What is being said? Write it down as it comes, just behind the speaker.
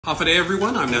Hafa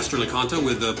everyone, I'm Nestor Licanta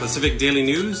with the Pacific Daily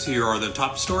News. Here are the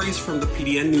top stories from the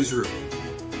PDN newsroom.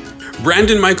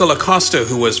 Brandon Michael Acosta,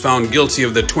 who was found guilty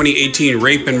of the 2018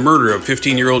 rape and murder of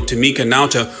 15-year-old Timicca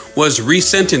Nauta, was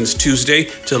resentenced Tuesday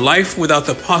to life without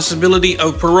the possibility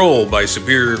of parole by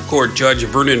Superior Court Judge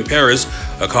Vernon Perez.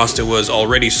 Acosta was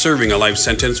already serving a life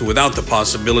sentence without the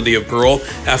possibility of parole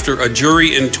after a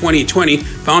jury in 2020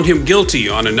 found him guilty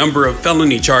on a number of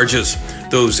felony charges.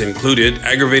 Those included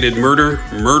aggravated murder,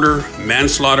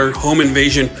 manslaughter, home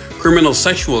invasion, criminal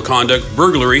sexual conduct,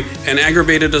 burglary, and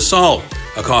aggravated assault.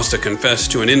 Acosta confessed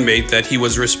to an inmate that he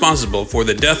was responsible for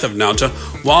the death of Nauta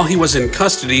while he was in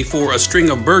custody for a string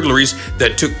of burglaries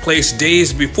that took place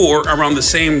days before around the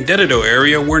same Discharge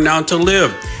area where Nauta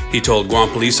lived. He told Guam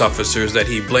police officers that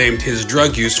he blamed his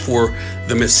drug use for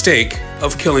the mistake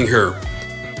of killing her.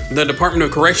 The Department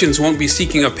of Corrections won't be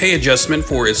seeking a pay adjustment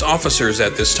for its officers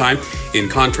at this time, in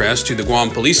contrast to the Guam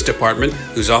Police Department,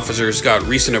 whose officers got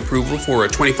recent approval for a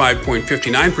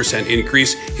 25.59%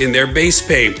 increase in their base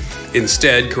pay.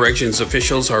 Instead, corrections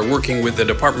officials are working with the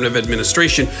Department of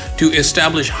Administration to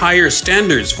establish higher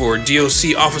standards for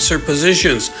DOC officer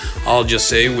positions. I'll just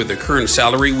say, with the current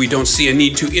salary, we don't see a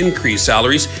need to increase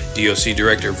salaries, DOC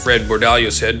Director Fred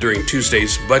Bordallo said during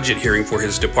Tuesday's budget hearing for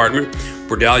his department.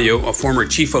 Bordallo, a former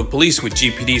chief of police with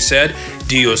GPD, said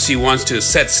DOC wants to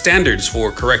set standards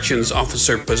for corrections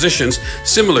officer positions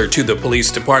similar to the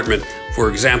police department. For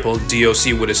example,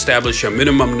 DOC would establish a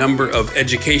minimum number of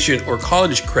education or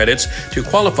college credits to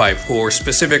qualify for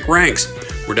specific ranks.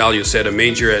 Bordallo said a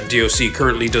major at DOC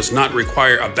currently does not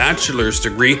require a bachelor's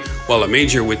degree, while a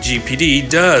major with GPD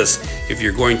does. If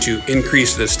you're going to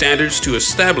increase the standards to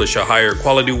establish a higher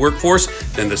quality workforce,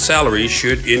 then the salary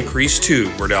should increase too,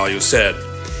 Bordallo said.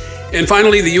 And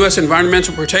finally, the U.S.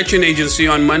 Environmental Protection Agency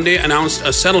on Monday announced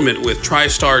a settlement with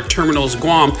TriStar Terminals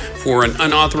Guam for an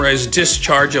unauthorized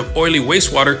discharge of oily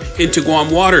wastewater into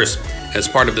Guam waters. As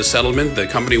part of the settlement, the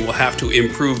company will have to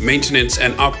improve maintenance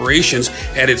and operations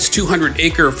at its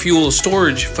 200-acre fuel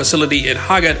storage facility at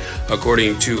Hagat,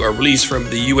 according to a release from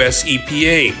the US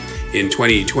EPA. In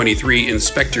 2023,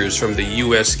 inspectors from the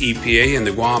US EPA and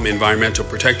the Guam Environmental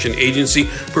Protection Agency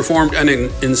performed an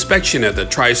inspection at the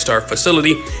TriStar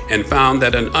facility and found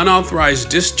that an unauthorized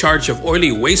discharge of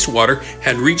oily wastewater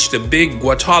had reached the Big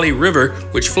Guatali River,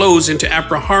 which flows into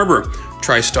Apra Harbor.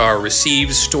 TriStar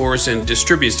receives, stores, and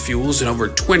distributes fuels in over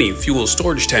 20 fuel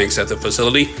storage tanks at the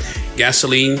facility.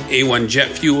 Gasoline, A1 jet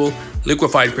fuel,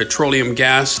 liquefied petroleum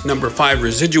gas, number 5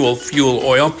 residual fuel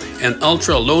oil, and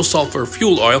ultra-low sulfur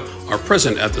fuel oil are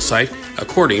present at the site,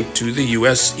 according to the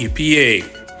US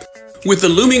EPA. With the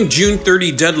looming June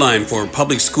 30 deadline for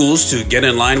public schools to get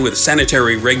in line with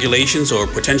sanitary regulations or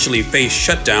potentially face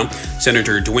shutdown,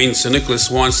 Senator Dwayne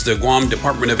Sinicolas wants the Guam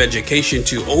Department of Education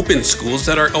to open schools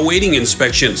that are awaiting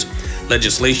inspections.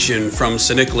 Legislation from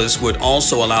Sinicolas would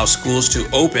also allow schools to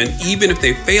open even if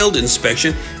they failed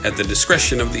inspection at the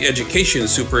discretion of the Education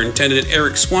Superintendent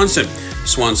Eric Swanson.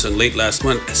 Swanson late last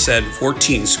month said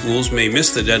 14 schools may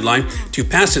miss the deadline to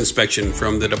pass inspection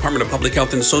from the Department of Public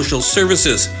Health and Social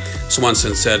Services.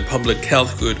 Swanson said public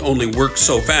health could only work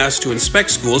so fast to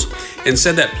inspect schools and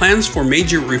said that plans for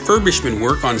major refurbishment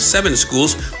work on 7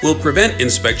 schools will prevent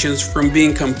inspections from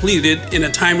being completed in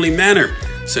a timely manner.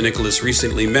 Sinicolas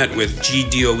recently met with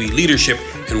GDOE leadership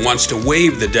and wants to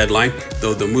waive the deadline,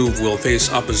 though the move will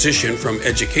face opposition from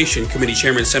Education Committee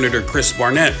Chairman Senator Chris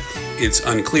Barnett. It's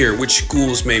unclear which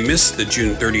schools may miss the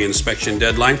June 30 inspection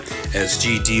deadline, as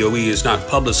GDOE is not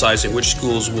publicizing which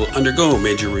schools will undergo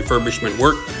major refurbishment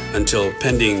work until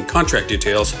pending contract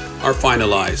details are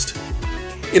finalized.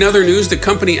 In other news, the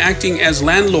company acting as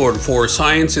landlord for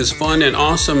Science is Fun and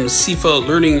Awesome SIFA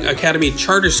Learning Academy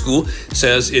charter school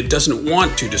says it doesn't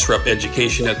want to disrupt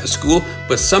education at the school,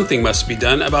 but something must be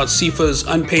done about SIFA's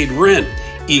unpaid rent.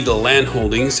 Eagle Land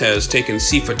Holdings has taken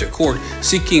SIFA to court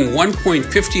seeking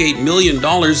 $1.58 million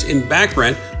in back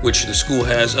rent, which the school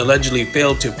has allegedly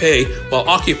failed to pay while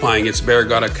occupying its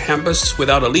Barrigada campus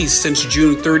without a lease since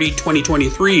June 30,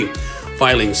 2023.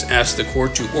 Filings asked the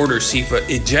court to order SIFA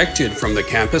ejected from the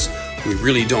campus. We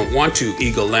really don't want to,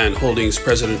 Eagle Land Holdings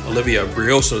President Olivia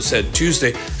Brioso said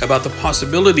Tuesday about the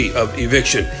possibility of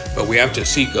eviction, but we have to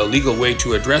seek a legal way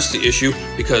to address the issue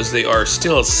because they are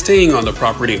still staying on the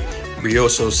property.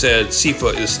 Brioso said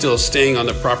SIFA is still staying on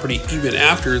the property even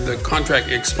after the contract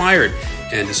expired,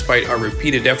 and despite our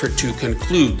repeated effort to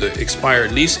conclude the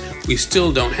expired lease, we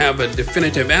still don't have a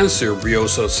definitive answer,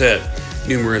 Brioso said.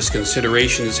 Numerous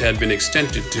considerations had been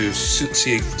extended to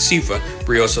SIFA,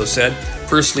 Brioso said.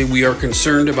 Firstly, we are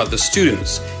concerned about the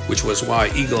students, which was why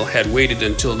Eagle had waited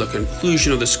until the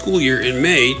conclusion of the school year in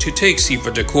May to take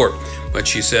SIFA to court. But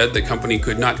she said the company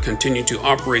could not continue to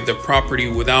operate the property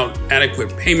without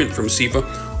adequate payment from SIFA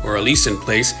or a lease in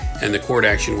place, and the court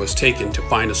action was taken to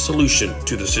find a solution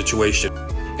to the situation.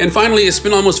 And finally, it's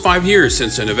been almost 5 years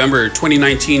since a November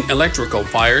 2019 electrical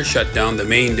fire shut down the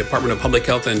main Department of Public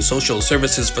Health and Social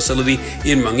Services facility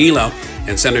in Manila,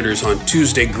 and senators on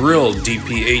Tuesday grilled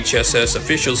DPHSS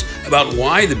officials about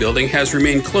why the building has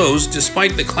remained closed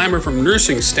despite the clamor from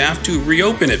nursing staff to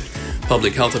reopen it.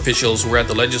 Public health officials were at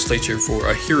the legislature for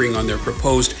a hearing on their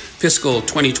proposed fiscal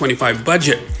 2025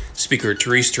 budget. Speaker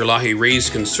Therese Terlahi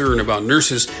raised concern about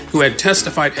nurses who had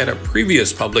testified at a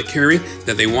previous public hearing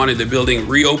that they wanted the building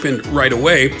reopened right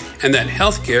away and that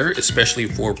healthcare, especially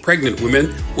for pregnant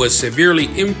women, was severely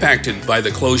impacted by the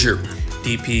closure.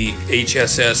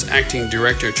 DPHSS Acting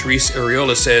Director Therese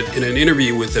Arreola said in an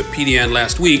interview with the PDN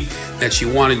last week that she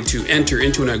wanted to enter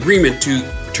into an agreement to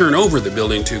turn over the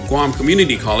building to Guam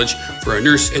Community College for a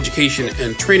nurse education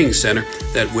and training center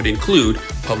that would include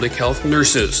public health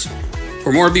nurses.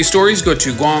 For more of these stories, go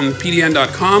to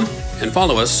GuamPDN.com and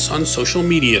follow us on social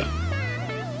media.